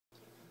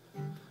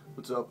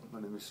What's up? My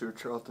name is Sir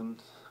Charlton.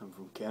 I'm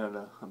from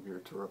Canada. I'm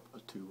here to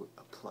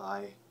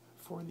apply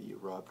for the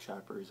Rob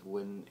Chapper's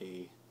Win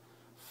a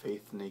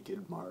Faith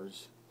Naked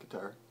Mars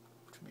guitar,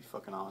 which would be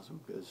fucking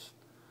awesome because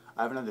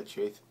I haven't had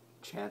the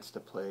chance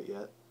to play it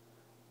yet,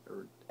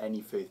 or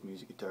any Faith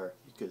music guitar,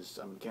 because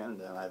I'm in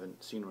Canada and I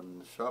haven't seen one in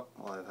the shop.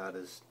 All I've had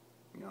is,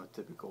 you know,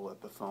 typical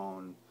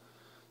Epiphone,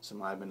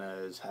 some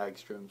Ibanez,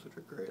 Hagströms, which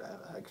are great. I have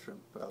a Hagström,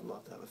 but I'd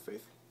love to have a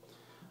Faith.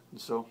 And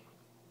so,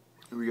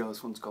 here we go.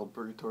 This one's called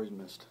Purgatory's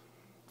Mist.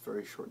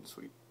 Very short and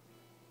sweet.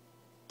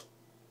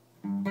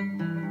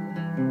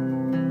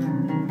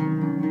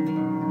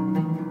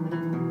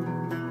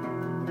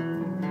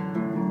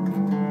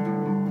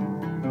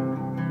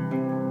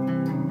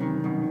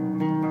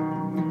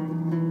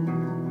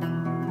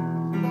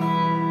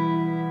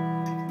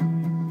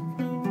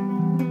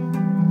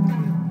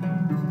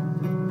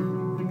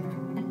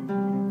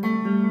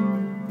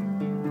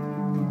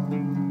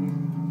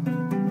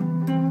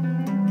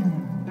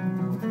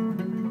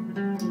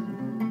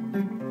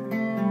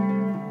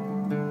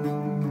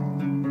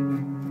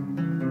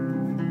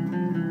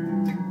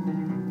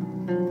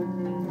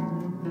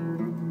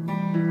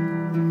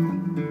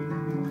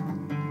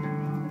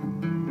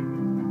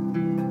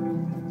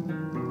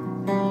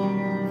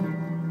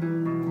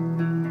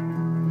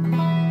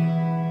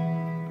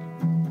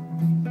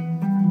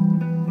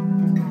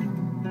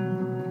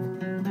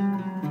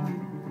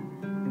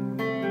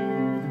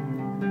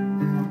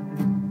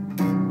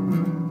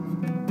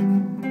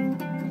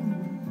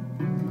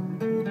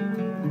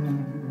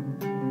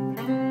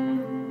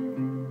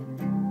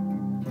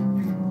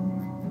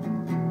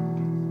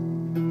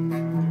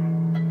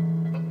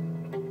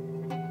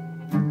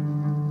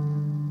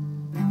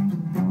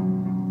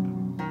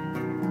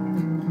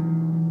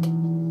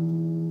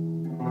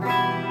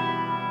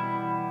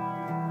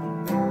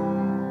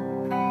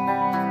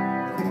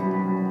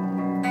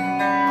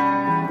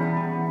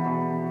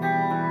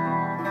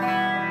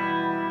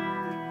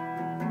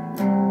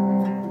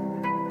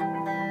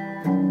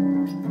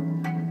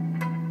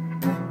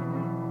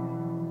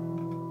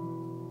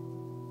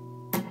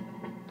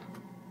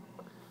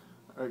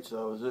 Alright, so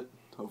that was it.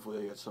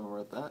 Hopefully I got somewhere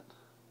with that.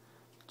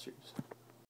 Cheers.